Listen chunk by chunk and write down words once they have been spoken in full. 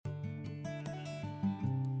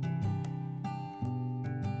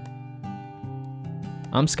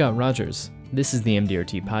I'm Scott Rogers. This is the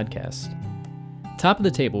MDRT podcast. Top of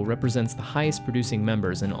the Table represents the highest producing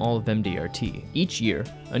members in all of MDRT. Each year,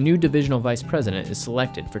 a new divisional vice president is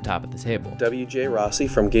selected for Top of the Table. W.J. Rossi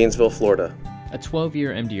from Gainesville, Florida. A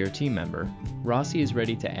 12-year MDRT member, Rossi is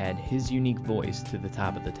ready to add his unique voice to the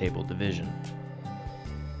Top of the Table division.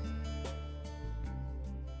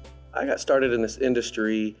 I got started in this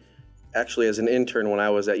industry actually as an intern when I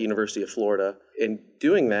was at University of Florida. In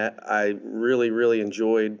doing that, I really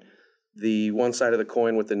enjoyed the one side of the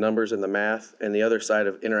coin with the numbers and the math, and the other side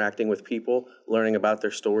of interacting with people, learning about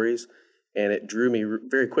their stories, and it drew me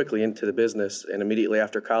very quickly into the business. And immediately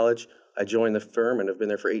after college, I joined the firm and have been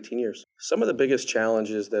there for 18 years. Some of the biggest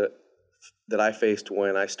challenges that I faced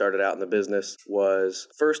when I started out in the business was,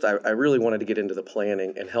 first, I really wanted to get into the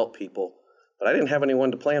planning and help people, but I didn't have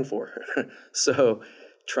anyone to plan for. So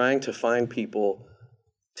trying to find people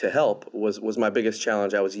to help was my biggest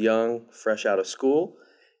challenge. I was young, fresh out of school,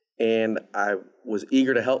 and I was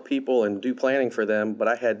eager to help people and do planning for them, but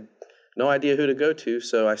I had no idea who to go to.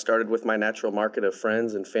 So I started with my natural market of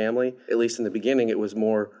friends and family. At least in the beginning, it was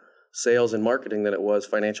more sales and marketing than it was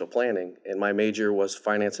financial planning. And my major was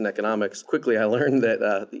finance and economics. Quickly, I learned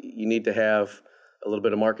that you need to have a little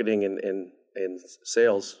bit of marketing and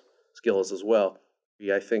sales skills as well.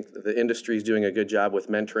 I think the industry is doing a good job with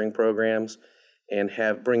mentoring programs and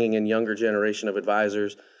bringing in younger generation of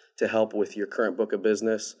advisors to help with your current book of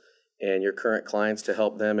business and your current clients, to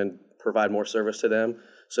help them and provide more service to them,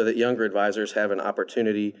 so that younger advisors have an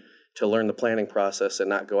opportunity to learn the planning process and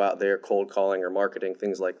not go out there cold calling or marketing,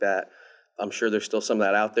 things like that. I'm sure there's still some of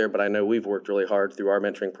that out there, but I know we've worked really hard through our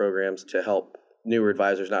mentoring programs to help newer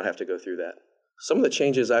advisors not have to go through that. Some of the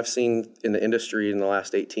changes I've seen in the industry in the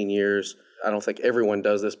last 18 years, I don't think everyone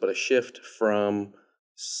does this, but a shift from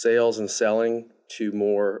sales and selling to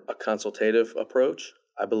more a consultative approach.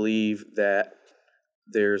 I believe that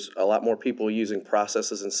there's a lot more people using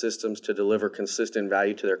processes and systems to deliver consistent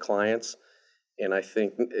value to their clients. And I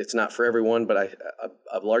think it's not for everyone, but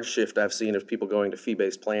a large shift I've seen of people going to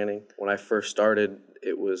fee-based planning. When I first started,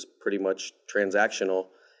 it was pretty much transactional.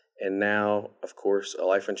 And now, of course, a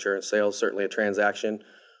life insurance sale is certainly a transaction,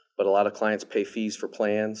 but a lot of clients pay fees for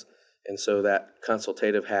plans. And so that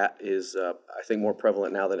consultative hat is, I think, more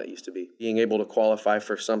prevalent now than it used to be. Being able to qualify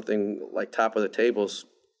for something like Top of the Table is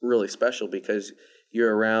really special because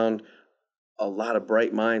you're around a lot of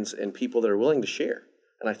bright minds and people that are willing to share.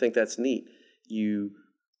 And I think that's neat. You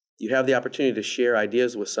have the opportunity to share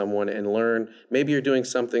ideas with someone and learn. Maybe you're doing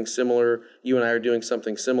something similar. You and I are doing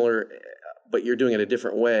something similar, but you're doing it a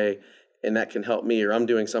different way, and that can help me. Or I'm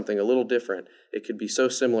doing something a little different. It could be so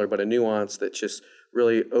similar, but a nuance that just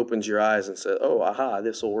really opens your eyes and says, oh, aha,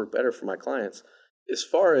 this will work better for my clients. As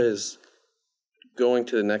far as going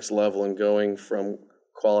to the next level and going from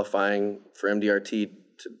qualifying for MDRT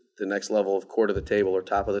to the next level of core to the table or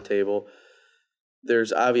top of the table,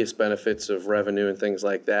 there's obvious benefits of revenue and things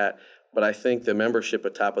like that. But I think the membership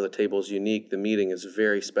at Top of the Table is unique. The meeting is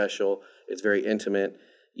very special. It's very intimate.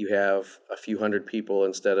 You have a few hundred people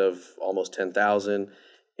instead of almost 10,000.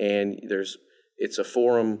 And it's a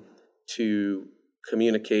forum to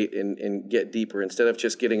communicate and get deeper. Instead of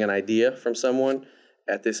just getting an idea from someone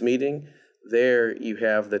at this meeting, there you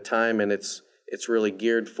have the time, and it's really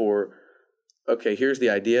geared for, okay, here's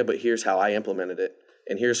the idea, but here's how I implemented it.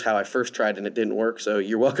 And here's how I first tried and it didn't work. So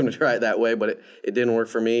you're welcome to try it that way, but it didn't work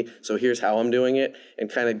for me. So here's how I'm doing it,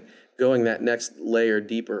 and kind of going that next layer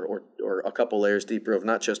deeper or a couple layers deeper of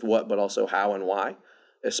not just what, but also how and why.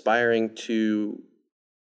 Aspiring to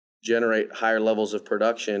generate higher levels of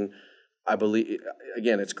production, I believe,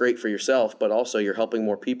 again, it's great for yourself, but also you're helping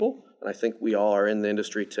more people. And I think we all are in the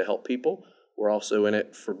industry to help people. We're also in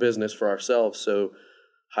it for business for ourselves. So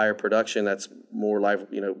higher production, that's more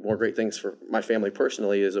more great things for my family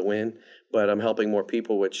personally is a win, but I'm helping more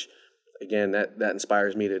people, which again, that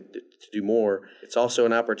inspires me to do more. It's also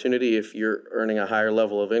an opportunity, if you're earning a higher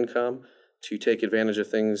level of income, to take advantage of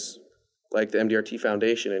things like the MDRT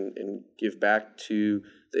Foundation and give back to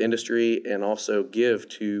the industry, and also give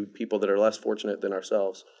to people that are less fortunate than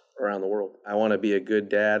ourselves around the world. I want to be a good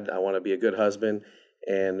dad. I want to be a good husband.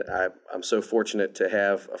 And I'm so fortunate to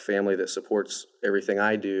have a family that supports everything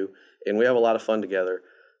I do, and we have a lot of fun together.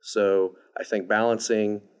 So I think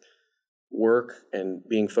balancing work and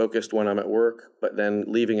being focused when I'm at work, but then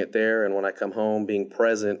leaving it there, and when I come home, being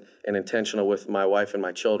present and intentional with my wife and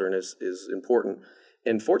my children is important.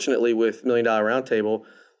 And fortunately, with $1 Million Roundtable,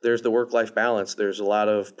 there's the work-life balance. There's a lot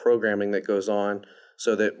of programming that goes on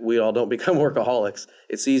so that we all don't become workaholics.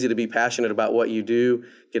 It's easy to be passionate about what you do,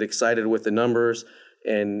 get excited with the numbers,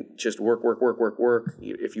 and just work.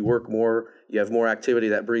 If you work more, you have more activity,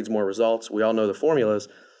 that breeds more results. We all know the formulas,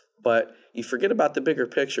 but you forget about the bigger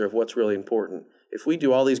picture of what's really important. If we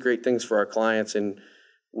do all these great things for our clients and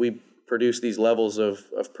we produce these levels of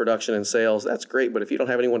production and sales, that's great, but if you don't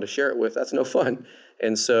have anyone to share it with, that's no fun.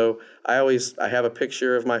 And so I have a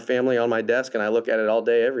picture of my family on my desk, and I look at it all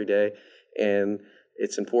day, every day, and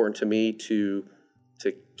it's important to me to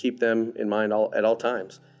keep them in mind at all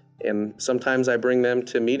times. And sometimes I bring them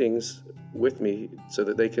to meetings with me so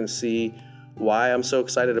that they can see why I'm so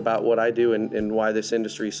excited about what I do and why this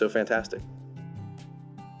industry is so fantastic.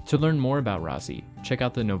 To learn more about Rossi, check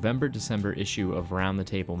out the November-December issue of Round the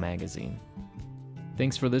Table magazine.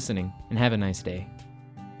 Thanks for listening, and have a nice day.